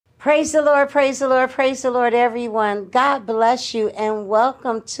Praise the Lord, praise the Lord, praise the Lord, everyone. God bless you and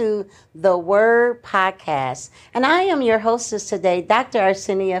welcome to the Word Podcast. And I am your hostess today, Dr.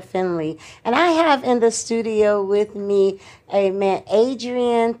 Arsenio Finley. And I have in the studio with me,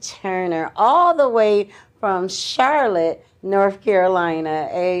 Adrian Turner, all the way from Charlotte, North Carolina.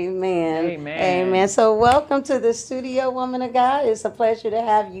 Amen. Amen. Amen. So welcome to the studio, woman of God. It's a pleasure to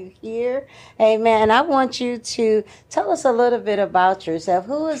have you here. Amen. And I want you to tell us a little bit about yourself.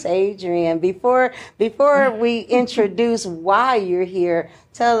 Who is Adrian? Before we introduce why you're here,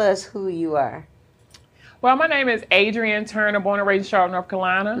 tell us who you are. Well, my name is Adrian Turner, born and raised in Charlotte, North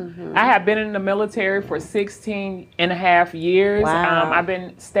Carolina. Mm-hmm. I have been in the military for 16 and a half years. Wow. I've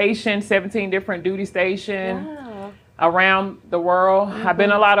been stationed 17 different duty stations. Wow. Around the world. Mm-hmm. I've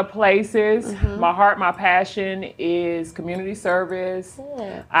been a lot of places. Mm-hmm. My heart, my passion is community service.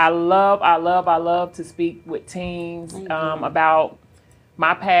 Yeah. I love to speak with teens about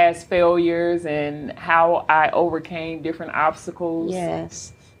my past failures and how I overcame different obstacles.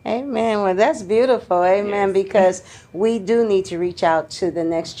 Yes. Amen. Well, that's beautiful. Amen. Yes. Because we do need to reach out to the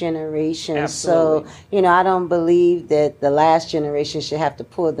next generation. Absolutely. So, I don't believe that the last generation should have to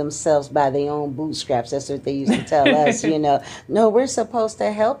pull themselves by their own bootstraps. That's what they used to tell us, No, we're supposed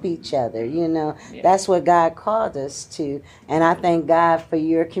to help each other, Yeah. That's what God called us to. And I thank God for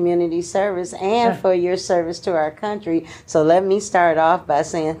your community service and for your service to our country. So let me start off by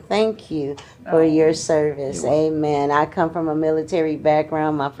saying thank you for your service. Amen. I come from a military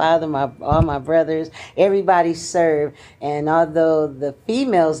background. My father, all my brothers, everybody served. And although the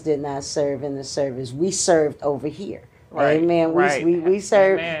females did not serve in the service, we served over here. Right. Amen. Right. We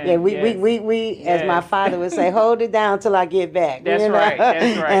serve. Amen. Yeah, we Yes. as my father would say, hold it down till I get back. That's right.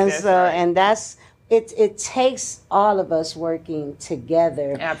 That's right. And That's so right. and that's it takes all of us working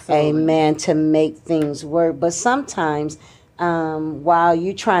together. Absolutely. Amen. To make things work. But sometimes while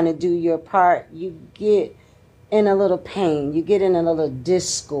you're trying to do your part, you get in a little pain, you get in a little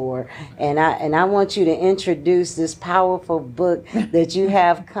discord, and I want you to introduce this powerful book that you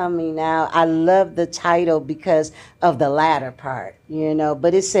have coming out. I love the title because of the latter part,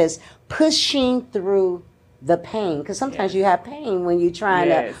 but it says pushing through the pain, because sometimes you have pain when you're trying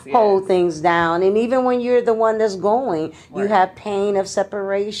to hold things down, and even when you're the one that's going, you have pain of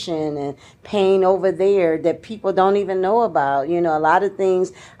separation and pain over there that people don't even know about. A lot of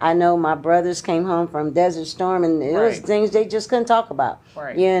things. I know my brothers came home from Desert Storm, and it was things they just couldn't talk about.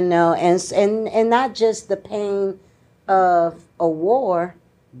 Right. And not just the pain of a war,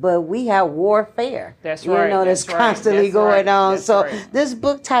 but we have warfare. That's right. That's right. constantly That's going right. on. That's So right. this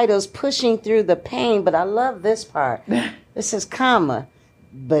book title is Pushing Through the Pain, but I love this part. It says,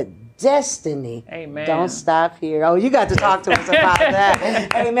 but destiny. Amen. Don't stop here. Oh, you got to talk to us about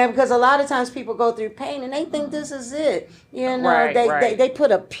that. Amen. Because a lot of times people go through pain and they think this is it. They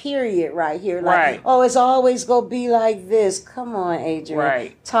put a period right here. Like, oh, it's always going to be like this. Come on, Adrian.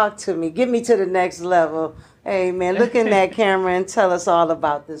 Right. Talk to me. Get me to the next level. Amen. Look in that camera and tell us all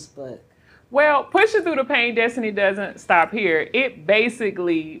about this book. Well, Pushing Through the Pain, Destiny Doesn't Stop Here. It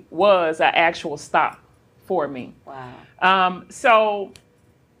basically was an actual stop for me. Wow. So,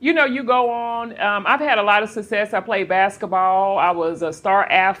 you go on. I've had a lot of success. I played basketball. I was a star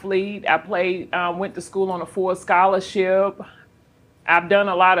athlete. I went to school on a full scholarship. I've done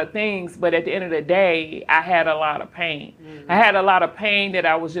a lot of things, but at the end of the day, I had a lot of pain. Mm-hmm. I had a lot of pain that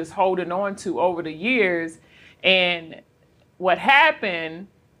I was just holding on to over the years. And what happened,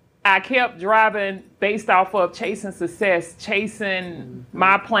 I kept driving based off of chasing success, chasing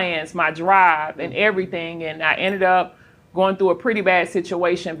my plans, my drive, and everything. And I ended up going through a pretty bad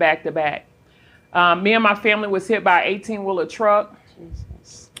situation back to back. Me and my family was hit by an 18-wheeler truck.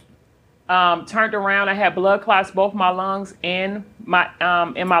 Jesus. Turned around, I had blood clots, both my lungs and my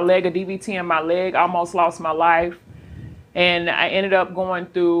leg, a DVT in my leg. Almost lost my life. And I ended up going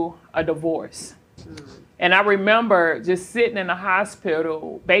through a divorce. And I remember just sitting in the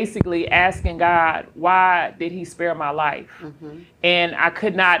hospital, basically asking God, why did he spare my life? Mm-hmm. And I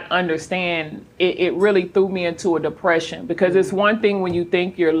could not understand. It really threw me into a depression, because it's one thing when you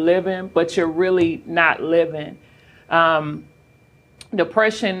think you're living, but you're really not living.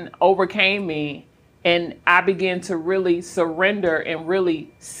 Depression overcame me, and I began to really surrender and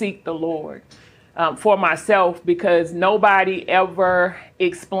really seek the Lord. For myself, because nobody ever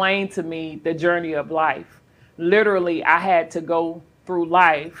explained to me the journey of life. Literally, I had to go through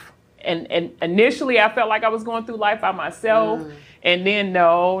life. And initially, I felt like I was going through life by myself. And then,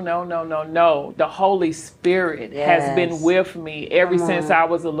 no. The Holy Spirit has been with me ever since I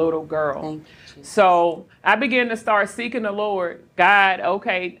was a little girl. Thank you, So I began to start seeking the Lord. God,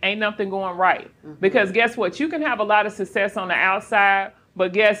 okay, ain't nothing going right. Because guess what? You can have a lot of success on the outside,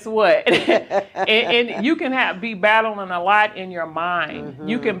 But guess what? and you can be battling a lot in your mind.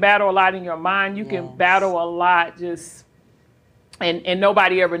 You can battle a lot in your mind. You can battle a lot just, and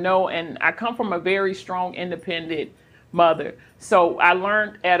nobody ever know. And I come from a very strong, independent mother. So I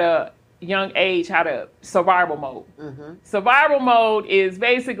learned at a young age how to survival mode. Survival mode is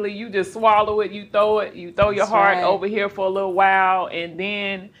basically you just swallow it, you throw your heart over here for a little while, and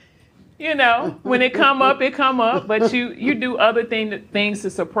then when it come up, but you do other things to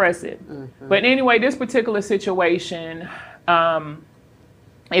suppress it. But anyway, this particular situation,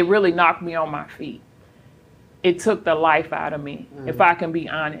 it really knocked me on my feet. It took the life out of me, if I can be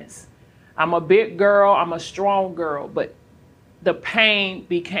honest. I'm a big girl, I'm a strong girl, but the pain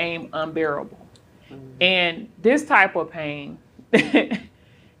became unbearable. And this type of pain,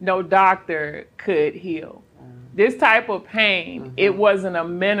 no doctor could heal. This type of pain, it wasn't a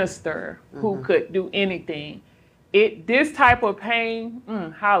minister who could do anything. This type of pain,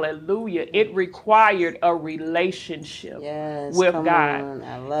 hallelujah, it required a relationship with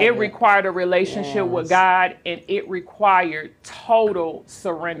God. It required a relationship with God, and it required total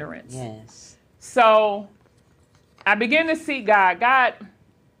surrenderance. So I began to seek God.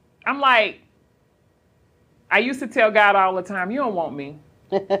 I'm like, I used to tell God all the time, you don't want me.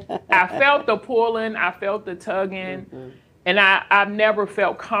 I felt the pulling, I felt the tugging, and I've never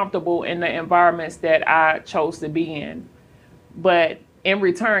felt comfortable in the environments that I chose to be in. But in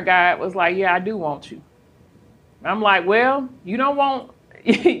return, God was like, yeah, I do want you. I'm like, well, you don't want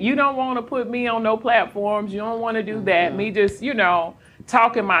to put me on no platforms. You don't want to do that. Me just,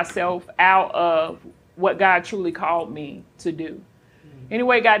 talking myself out of what God truly called me to do.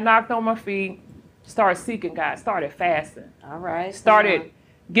 Anyway, got knocked on my feet, started seeking God, started fasting. All right. Started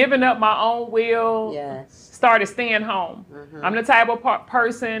giving up my own will. Started staying home. I'm the type of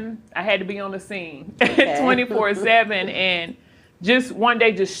person, I had to be on the scene 24/7, and just one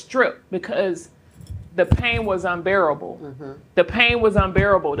day just stripped because the pain was unbearable. The pain was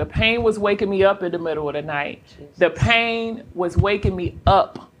unbearable. The pain was waking me up in the middle of the night. The pain was waking me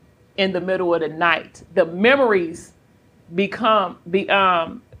up in the middle of the night. The memories became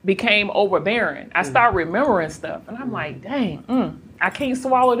overbearing. I started remembering stuff, and I'm like, dang, I can't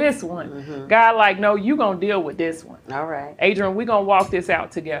swallow this one. God, like, no, you gonna deal with this one. All right, Adrian, we're gonna walk this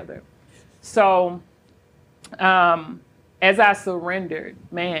out together. So, as I surrendered,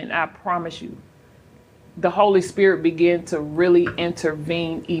 man, I promise you, the Holy Spirit began to really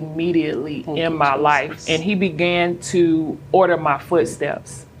intervene immediately in my life, and He began to order my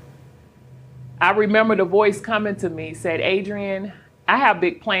footsteps. I remember the voice coming to me, said, Adrian, I have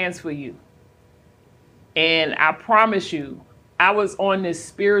big plans for you. And I promise you, I was on this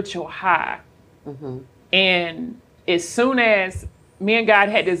spiritual high. And as soon as me and God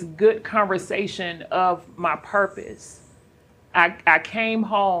had this good conversation of my purpose, I came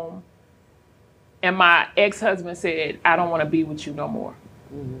home, and my ex-husband said, I don't want to be with you no more.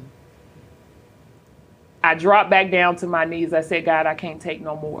 I dropped back down to my knees. I said, God, I can't take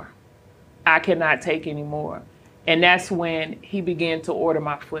no more. I cannot take any more. And that's when He began to order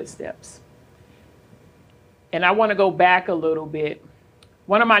my footsteps. And I want to go back a little bit.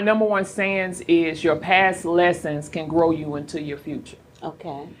 One of my number one sayings is your past lessons can grow you into your future.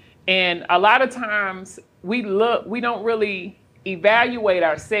 Okay. And a lot of times we don't really evaluate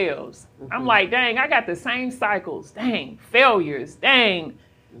ourselves. I'm like, dang, I got the same cycles. Dang, failures. Dang,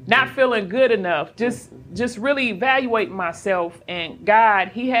 not feeling good enough. Just really evaluating myself. And God,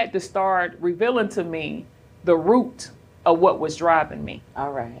 He had to start revealing to me the root of what was driving me.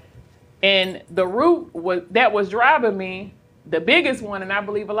 All right. And the root that was driving me, the biggest one, and I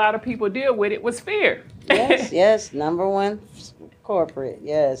believe a lot of people deal with it, was fear. Yes. Number one, corporate.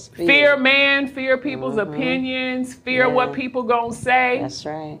 Yes. Fear man, fear people's opinions, fear what people gonna say. That's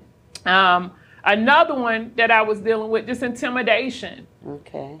right. Another one that I was dealing with, just intimidation.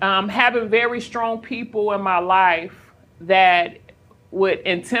 Okay. Having very strong people in my life that would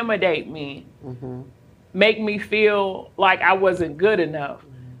intimidate me, make me feel like I wasn't good enough.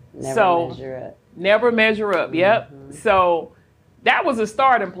 Never measure up. Yep. So that was a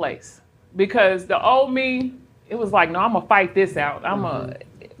starting place, because the old me, it was like, no, I'm gonna fight this out. I'm gonna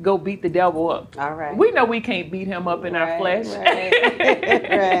go beat the devil up. All right. We know we can't beat him up in our flesh.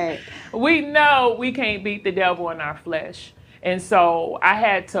 Right. We know we can't beat the devil in our flesh. And so I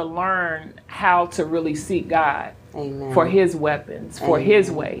had to learn how to really seek God. Amen. For His weapons, for His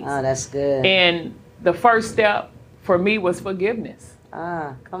ways. Oh, that's good. And the first step for me was forgiveness.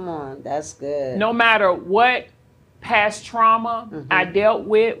 Come on. That's good. No matter what past trauma I dealt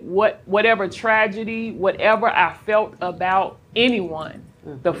with, whatever tragedy, whatever I felt about anyone,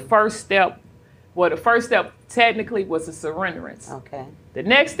 the first step technically was a surrenderance. Okay. The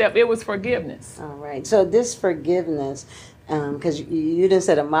next step, it was forgiveness. All right. So this forgiveness, because you done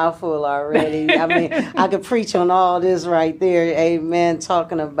said a mouthful already. I mean, I could preach on all this right there. Amen.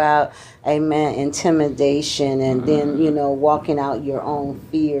 Talking about, amen, intimidation and then, walking out your own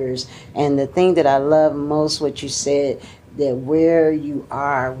fears. And the thing that I love most, what you said, that where you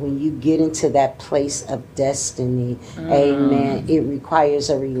are, when you get into that place of destiny, amen, it requires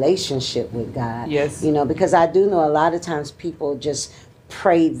a relationship with God. Yes. Because I do know a lot of times people just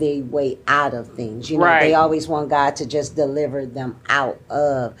pray their way out of things. Right. They always want God to just deliver them out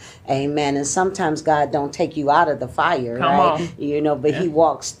of. Amen. And sometimes God don't take you out of the fire, Come right? on. But he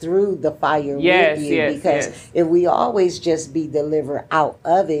walks through the fire Yes, with you. yes, Because yes. if we always just be delivered out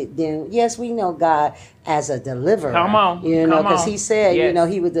of it, then yes, we know God as a deliverer. Come on. Because he said, Yes.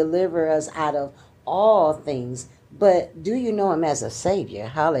 he would deliver us out of all things. But do you know him as a savior?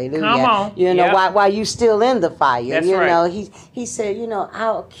 Hallelujah. Come on. While you still in the fire. That's right. He said,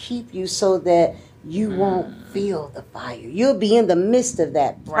 I'll keep you so that you won't feel the fire. You'll be in the midst of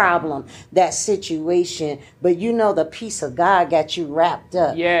that problem, that situation, but the peace of God got you wrapped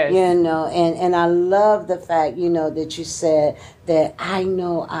up. Yes. And I love the fact, that you said that I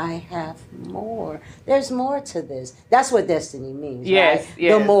know I have more. There's more to this. That's what destiny means, Yes, right?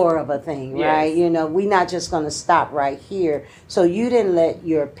 yes. The more of a thing, Yes. right? We're not just going to stop right here. So you didn't let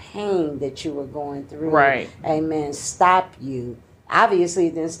your pain that you were going through, Right. amen, stop you. Obviously,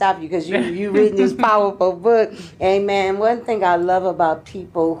 it didn't stop you because you written this powerful book. Amen. One thing I love about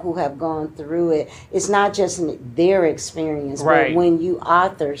people who have gone through it, it's not just their experience, Right. but when you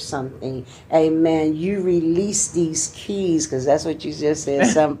author something, amen, you release these keys, because that's what you just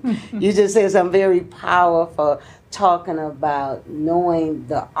said. You just said something very powerful, talking about knowing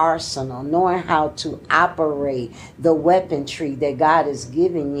the arsenal, knowing how to operate the weaponry that God has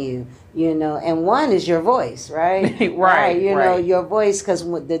given you. And one is your voice, right? Right. Your voice, because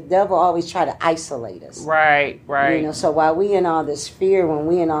the devil always try to isolate us. Right. So while we in all this fear, when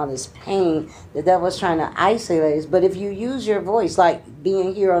we in all this pain, the devil's trying to isolate us. But if you use your voice, like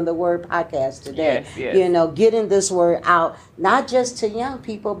being here on the Word Podcast today, Yes. Getting this word out, not just to young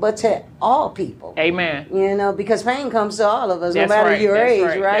people, but to all people. Amen. Because pain comes to all of us, That's no matter right. your That's age,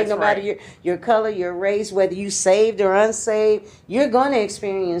 right. right? That's No matter right. your color, your race, whether you saved or unsaved, you're going to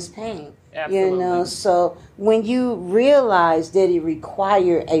experience pain. Absolutely. So when you realize that it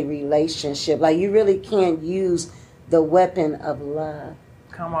requires a relationship, like you really can't use the weapon of love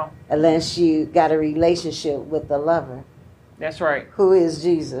Come on. unless you got a relationship with the lover, That's right. who is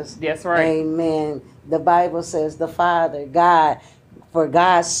Jesus. That's right. Amen. The Bible says the Father, God, for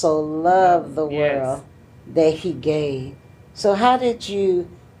God so loved the Yes. world that he gave. So how did you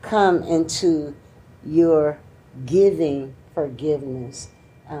come into your giving forgiveness?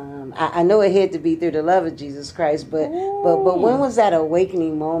 I know it had to be through the love of Jesus Christ, but when was that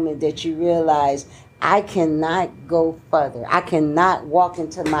awakening moment that you realized I cannot go further? I cannot walk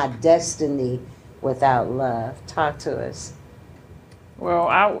into my destiny without love. Talk to us.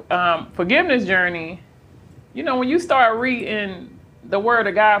 Well, forgiveness journey, when you start reading the word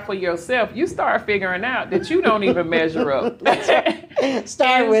of God for yourself, you start figuring out that you don't even measure up.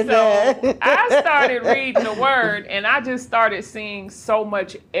 Start with that. I started reading the word and I just started seeing so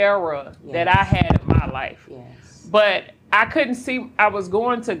much error that I had in my life. Yes. But I couldn't see, I was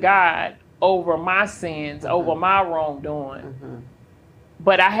going to God over my sins, over my wrongdoing.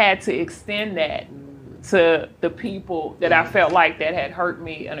 But I had to extend that to the people that I felt like that had hurt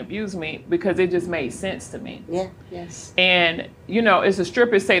me and abused me, because it just made sense to me. Yeah, yes. And, it's a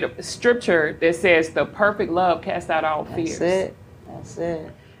scripture that says the perfect love casts out all fears. That's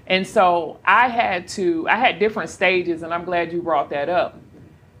it. And so I had different stages, and I'm glad you brought that up.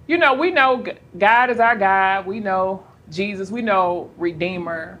 We know God is our God. We know Jesus. We know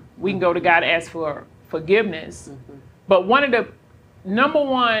Redeemer. We can go to God and ask for forgiveness. But one of the number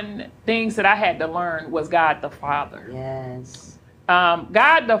one things that I had to learn was God the Father. Yes.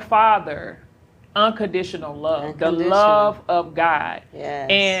 God the Father, unconditional love, the love of God. Yes.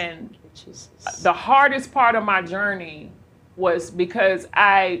 And Jesus. the hardest part of my journey was because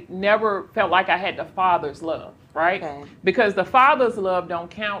I never felt like I had the Father's love, right? Okay. Because the Father's love don't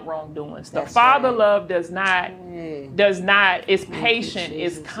count wrongdoings. The That's Father right. love does not, it's patient,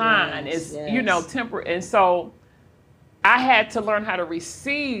 Jesus. it's kind, Yes, it's, temperate. And so I had to learn how to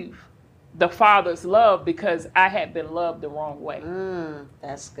receive the Father's love because I had been loved the wrong way.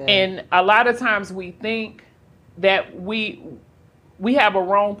 That's good. And a lot of times we think that we have a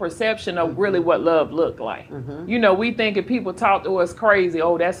wrong perception of really what love looked like. We think if people talk to us crazy,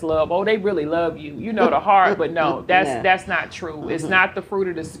 oh, that's love. Oh, they really love you. The heart, but no, that's not true. It's not the fruit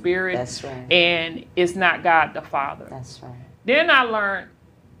of the Spirit. That's right. And it's not God the Father. That's right. Then I learned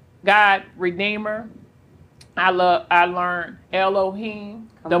God, Redeemer. I learned Elohim,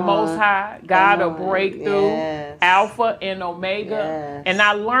 the Most High, God of breakthrough, Yes. Alpha and Omega. Yes. And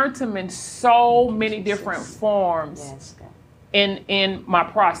I learned him in so many different forms Yes, God. in my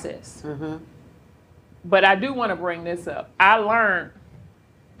process. Mm-hmm. But I do want to bring this up. I learned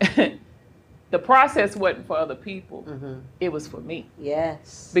the process wasn't for other people. Mm-hmm. It was for me.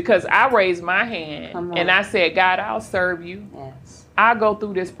 Yes. Because I raised my hand and I said, God, I'll serve you. Yes. I'll go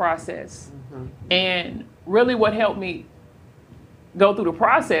through this process. Mm-hmm. And really what helped me go through the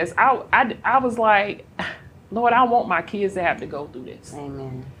process, I was like, Lord, I want my kids to have to go through this.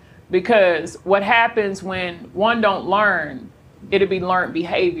 Amen. Because what happens when one don't learn, it'll be learned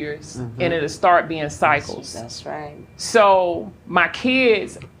behaviors and it'll start being cycles. That's right. So my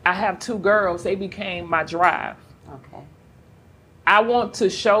kids, I have 2 girls, they became my drive. Okay. I want to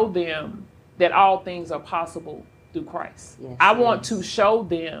show them that all things are possible through Christ. Yes, I want to show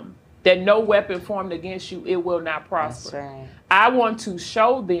them that no weapon formed against you, it will not prosper. That's right. I want to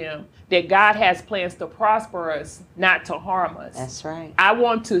show them that God has plans to prosper us, not to harm us. That's right. I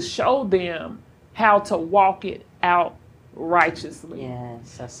want to show them how to walk it out righteously.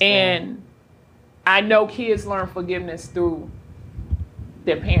 Yes. That's And I know kids learn forgiveness through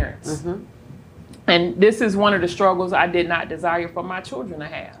their parents. Mm-hmm. And this is one of the struggles I did not desire for my children to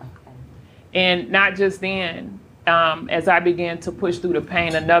have. Okay. And not just then, as I began to push through the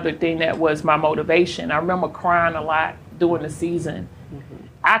pain, another thing that was my motivation. I remember crying a lot during the season.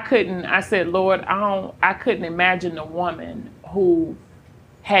 Mm-hmm. I said, Lord, I couldn't imagine a woman who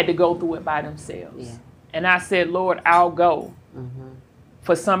had to go through it by themselves. Yeah. And I said, Lord, I'll go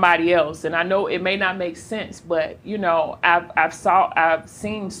for somebody else. And I know it may not make sense, but you know, I've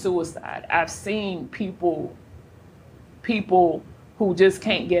seen suicide. I've seen people who just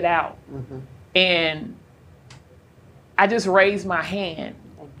can't get out. And I just raised my hand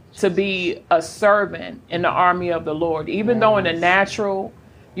to be a servant in the army of the Lord. Even though in the natural,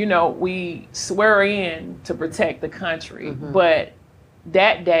 you know, we swear in to protect the country. But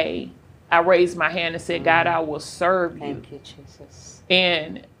that day, I raised my hand and said, God, I will serve you. Thank you, Jesus.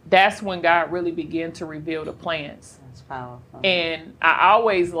 And that's when God really began to reveal the plans. That's powerful. And I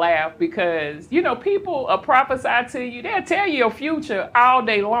always laugh because, you know, people prophesy to you. They'll tell you your future all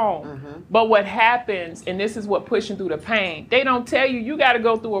day long. But what happens, and this is what pushing through the pain, they don't tell you you got to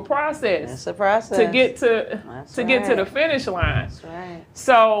go through a process. It's a process. To get to the finish line. That's right.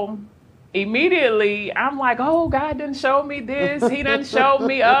 So immediately I'm like, oh, God done show me this. He done showed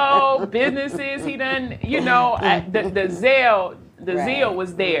me, businesses. He done, you know, the zeal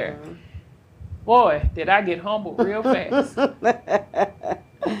was there. Boy, did I get humbled real fast.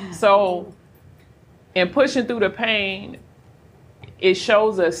 So in pushing through the pain, it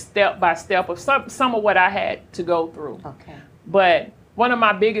shows us step by step of some of what I had to go through. Okay. But one of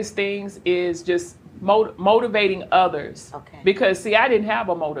my biggest things is just motivating others. Okay. Because, see, I didn't have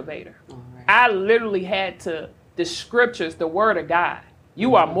a motivator. All right. I literally had the scriptures, the word of God.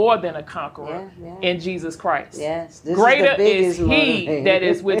 You are more than a conqueror in Jesus Christ. Yes. Greater is he that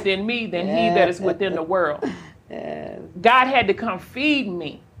is within me than he that is within the world. God had to come feed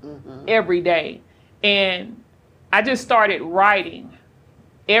me every day. And I just started writing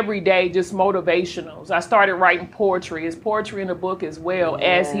every day, just motivationals. I started writing poetry. It's poetry in the book as well,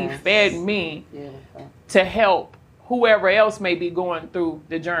 as he fed me to help whoever else may be going through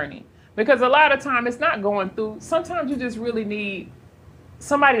the journey. Because a lot of time it's not going through. Sometimes you just really need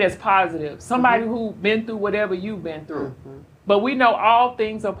somebody that's positive, somebody who's been through whatever you've been through. But we know all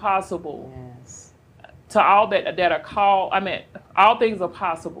things are possible to all that are called. I mean, all things are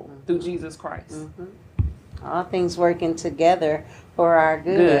possible through Jesus Christ. All things working together for our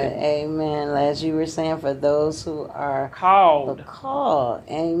good. Amen. As you were saying, for those who are called.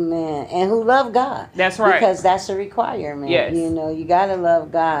 Amen. And who love God. That's right. Because that's a requirement. Yes. You know, you got to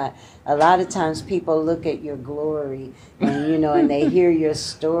love God. A lot of times people look at your glory and, you know, and they hear your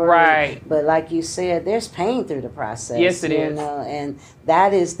story. Right. But like you said, there's pain through the process. Yes, it is. You know, and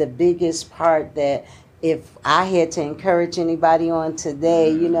that is the biggest part that, if I had to encourage anybody on today,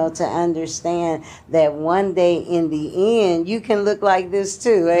 you know, to understand that one day in the end, you can look like this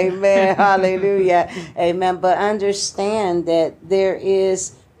too. Amen. Hallelujah. Amen. But understand that there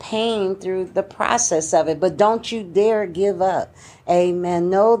is pain through the process of it. But don't you dare give up. Amen.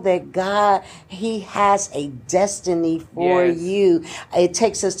 Know that God, He has a destiny for Yes. you. It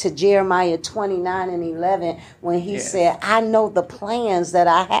takes us to Jeremiah 29:11 when He Yes. said, I know the plans that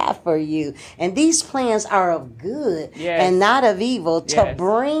I have for you. And these plans are of good Yes. and not of evil, to Yes.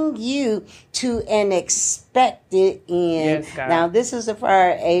 bring you to an expected end. Yes, God. Now, this is the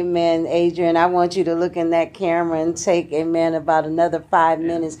part, amen, Adrian. I want you to look in that camera and take, amen, about another 5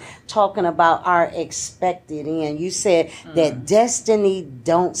 minutes talking about our expected end. You said that destiny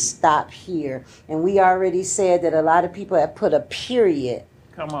don't stop here. And we already said that a lot of people have put a period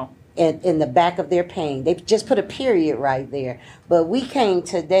Come on. in the back of their pain. They just put a period right there. But we came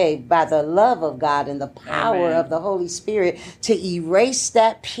today by the love of God and the power Amen. of the Holy Spirit to erase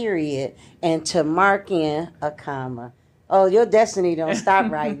that period and to mark in a comma. Oh, your destiny don't stop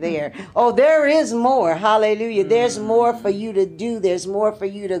right there. Oh, there is more. Hallelujah. There's more for you to do. There's more for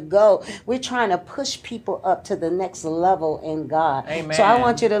you to go. We're trying to push people up to the next level in God. Amen. So I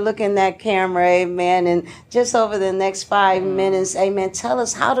want you to look in that camera, amen, and just over the next 5 minutes, amen, tell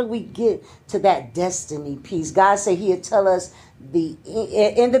us, how do we get to that destiny piece? God said He'll tell us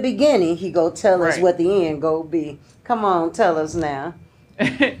in the beginning, He go tell us Right. what the end go be. Come on, tell us now.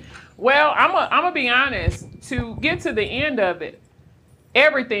 Well, I'm gonna be honest. To get to the end of it,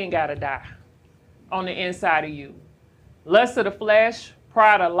 everything gotta die on the inside of you. Lust of the flesh,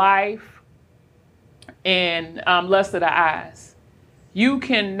 pride of life, and lust of the eyes. You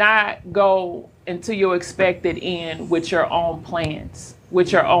cannot go into your expected end with your own plans,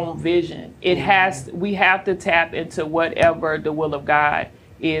 with your own vision. We have to tap into whatever the will of God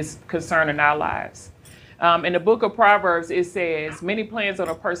is concerning our lives. In the book of Proverbs, it says, many plans on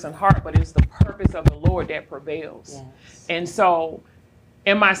a person's heart, but it's the purpose of the Lord that prevails. Yes. And so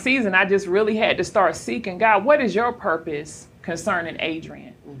in my season, I just really had to start seeking God, what is your purpose concerning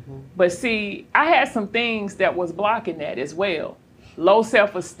Adrian? But see, I had some things that was blocking that as well. Low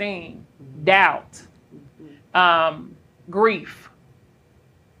self-esteem, doubt, grief,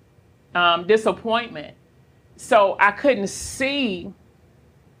 disappointment. So I couldn't see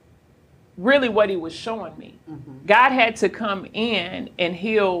really what He was showing me. God had to come in and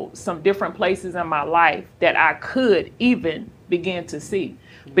heal some different places in my life that I could even begin to see.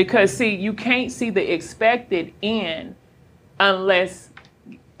 Because see, you can't see the expected end unless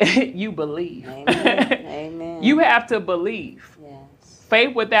you believe. Amen. Amen. You have to believe. Yes.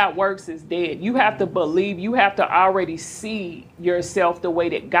 Faith without works is dead. You have to believe. You have to already see yourself the way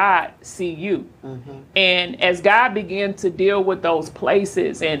that God see you. And as God began to deal with those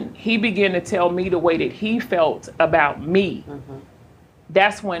places and He began to tell me the way that He felt about me,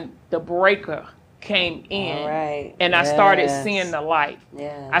 that's when the breaker came in. All right. And I started seeing the light.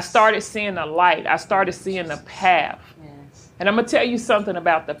 Yes. I started seeing the light. I started seeing the path. Yes. And I'm going to tell you something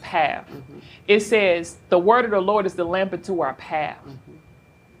about the path. It says, the word of the Lord is the lamp unto our path.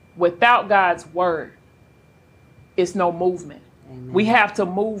 Without God's word, it's no movement. Amen. We have to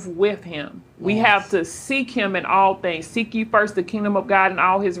move with Him. We have to seek Him in all things. Seek ye first the kingdom of God, and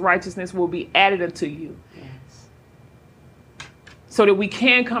all His righteousness will be added unto you. Yes. So that we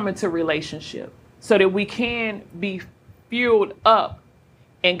can come into relationship. So that we can be fueled up.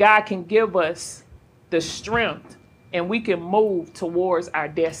 And God can give us the strength. And we can move towards our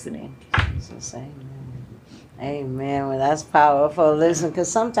destiny. Jesus, amen. Amen. Well, that's powerful. Listen,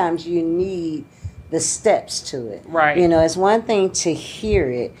 because sometimes you need the steps to it. Right. You know, it's one thing to hear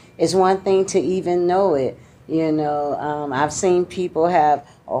it. It's one thing to even know it. You know, I've seen people have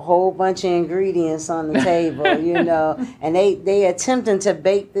a whole bunch of ingredients on the table, you know, and they attempting to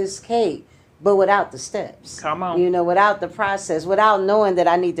bake this cake, but without the steps. Come on. You know, without the process, without knowing that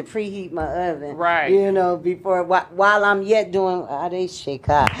I need to preheat my oven. Right. You know, before, while I'm yet doing,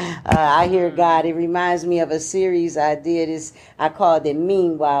 I hear God. It reminds me of a series I did. I called it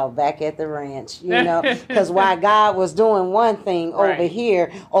Meanwhile back at the ranch, you know, because while God was doing one thing over Right.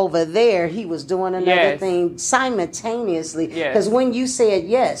 here, over there, He was doing another Yes. thing simultaneously. Yes. Because when you said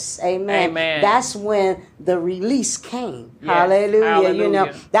yes, amen, Amen. that's when the release came. Yes. Hallelujah. You know,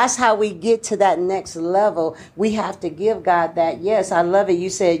 Hallelujah. that's how we get to that next level. We have to give God that yes. I love it. You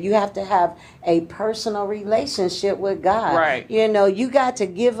said you have to have a personal relationship with God. Right. You know, you got to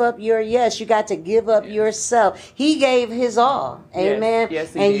give up your yes. You got to give up yourself. He gave His all. Yes. Amen.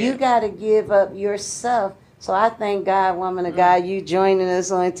 Yes, He and did. you got to give up yourself. So I thank God, woman of God, you joining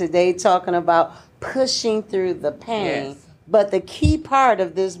us on today talking about pushing through the pain. Yes. But the key part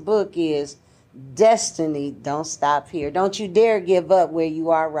of this book is Destiny don't stop here. Don't you dare give up where you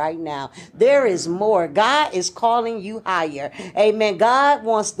are right now. There is more. God is calling you higher. Amen. God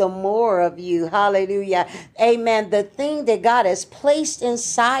wants the more of you. Hallelujah. Amen. The thing that God has placed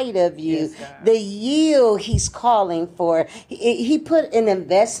inside of you, Yes, the yield he's calling for. He put an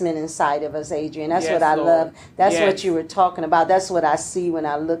investment inside of us, Adrian. That's Yes, what I Lord. love. That's Yes. what you were talking about. That's what I see when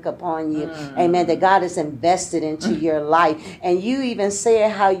I look upon you. Amen. That God has invested into your life. And you even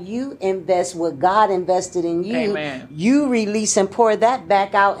said how you invest what God invested in you. Amen. You release and pour that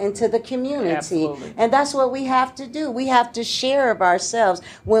back out into the community. Absolutely. And that's what we have to do. We have to share of ourselves.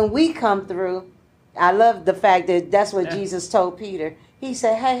 When we come through, I love the fact that that's what Jesus told Peter. He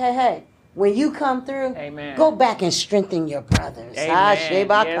said, hey. When you come through, Amen. go back and strengthen your brothers. Amen.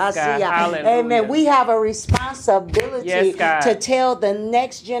 Yes, God. Hallelujah. Amen. We have a responsibility Yes, God. to tell the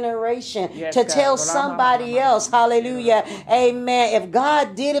next generation, Yes, to God. tell somebody else. Hallelujah. Amen. If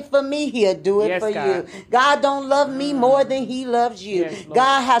God did it for me, he'll do it Yes, for God. you. God don't love me more than he loves you. Yes, Lord.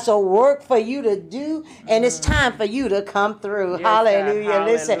 God has a work for you to do, and it's time for you to come through. Yes, God. Hallelujah.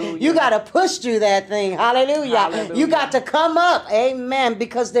 Listen, Hallelujah. you got to push through that thing. Hallelujah. Hallelujah. You got to come up. Amen.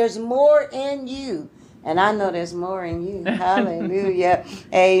 Because there's more in you. And I know there's more in you. Hallelujah.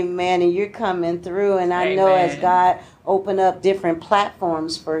 Amen. And you're coming through. And I know as Amen. God open up different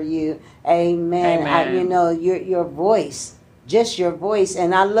platforms for you. Amen. Amen. Your voice, just your voice.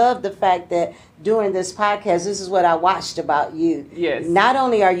 And I love the fact that during this podcast, this is what I watched about you. Yes. Not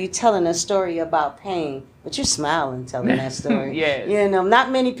only are you telling a story about pain, but you're smiling telling that story. Yes. You know,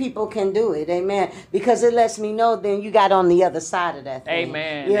 not many people can do it. Amen. Because it lets me know then you got on the other side of that thing.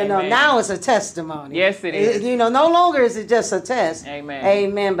 Amen. You know, Amen. now it's a testimony. Yes, it is. You know, no longer is it just a test. Amen.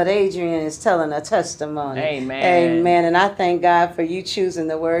 Amen. But Adrian is telling a testimony. Amen. Amen. And I thank God for you choosing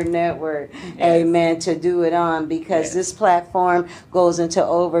the Word Network. Yes. Amen. To do it on, because Yes. this platform goes into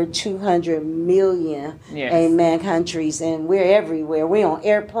over 200 million. Yes. Amen. Countries, and we're everywhere. We're on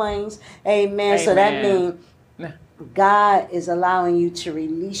airplanes. Amen. So that Amen. means God is allowing you to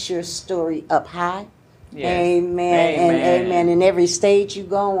release your story up high. Yes. Amen. Amen. And amen. In every stage you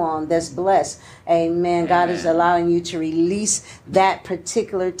go on, that's blessed. Amen. God is Amen. allowing you to release that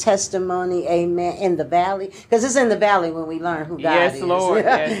particular testimony. Amen. In the valley, because it's in the valley when we learn who God Yes, is. Lord.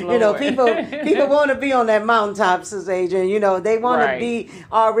 Yes, You know, Lord. people want to be on that mountaintop, Sister Adrian. You know, they want Right. to be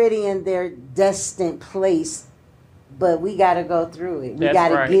already in their destined place. But we got to go through it. We That's got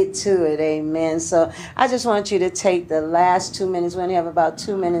to right. get to it. Amen. So I just want you to take the last 2 minutes. We only have about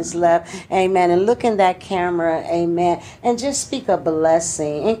 2 minutes left. Amen. And look in that camera. Amen. And just speak a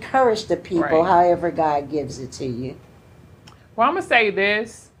blessing. Encourage the people, Right. however God gives it to you. Well, I'm going to say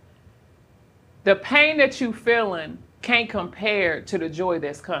this. The pain that you're feeling can't compare to the joy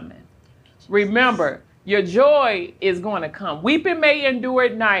that's coming. Remember, your joy is going to come. Weeping may endure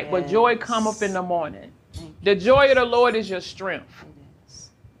at night, but joy cometh in the morning. The joy of the Lord is your strength.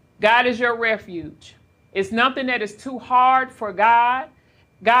 God is your refuge. It's nothing that is too hard for God.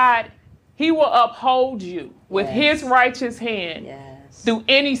 God, he will uphold you with his righteous hand through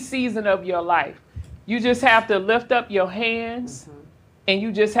any season of your life. You just have to lift up your hands and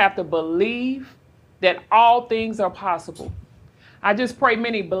you just have to believe that all things are possible. I just pray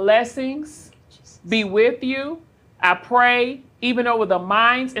many blessings be with you. I pray even over the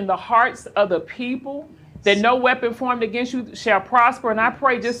minds and the hearts of the people that no weapon formed against you shall prosper. And I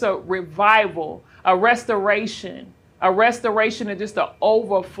pray just a revival, a restoration and just an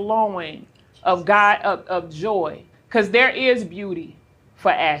overflowing of God, of joy. Because there is beauty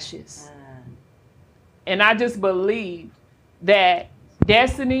for ashes. And I just believe that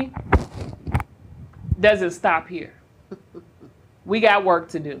destiny doesn't stop here. We got work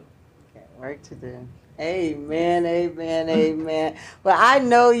to do. Work to do. Amen, amen, amen. Well, I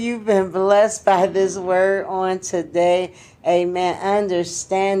know you've been blessed by this word on today. Amen.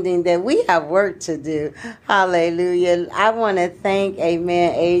 Understanding that we have work to do. Hallelujah. I want to thank,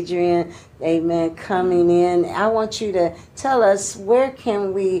 amen, Adrian, amen, coming in. I want you to tell us, where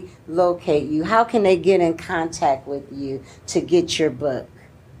can we locate you? How can they get in contact with you to get your book?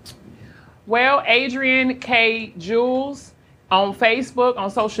 Well, Adrian K. Jules on Facebook, on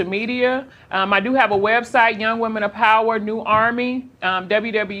social media. I do have a website, Young Women of Power, New Army,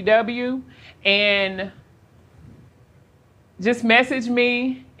 www. And just message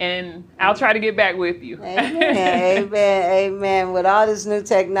me and I'll try to get back with you. Amen, amen, amen. With all this new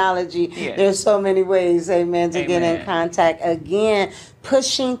technology, there's so many ways, amen, to get in contact. Again,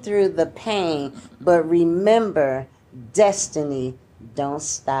 pushing through the pain, but remember, destiny Don't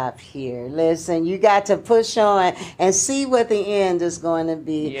stop here. Listen, you got to push on and see what the end is going to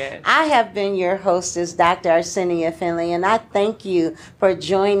be. Yes. I have been your hostess, Dr. Arsenio Finley, and I thank you for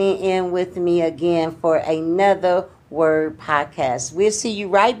joining in with me again for another Word podcast. We'll see you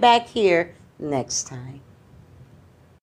right back here next time.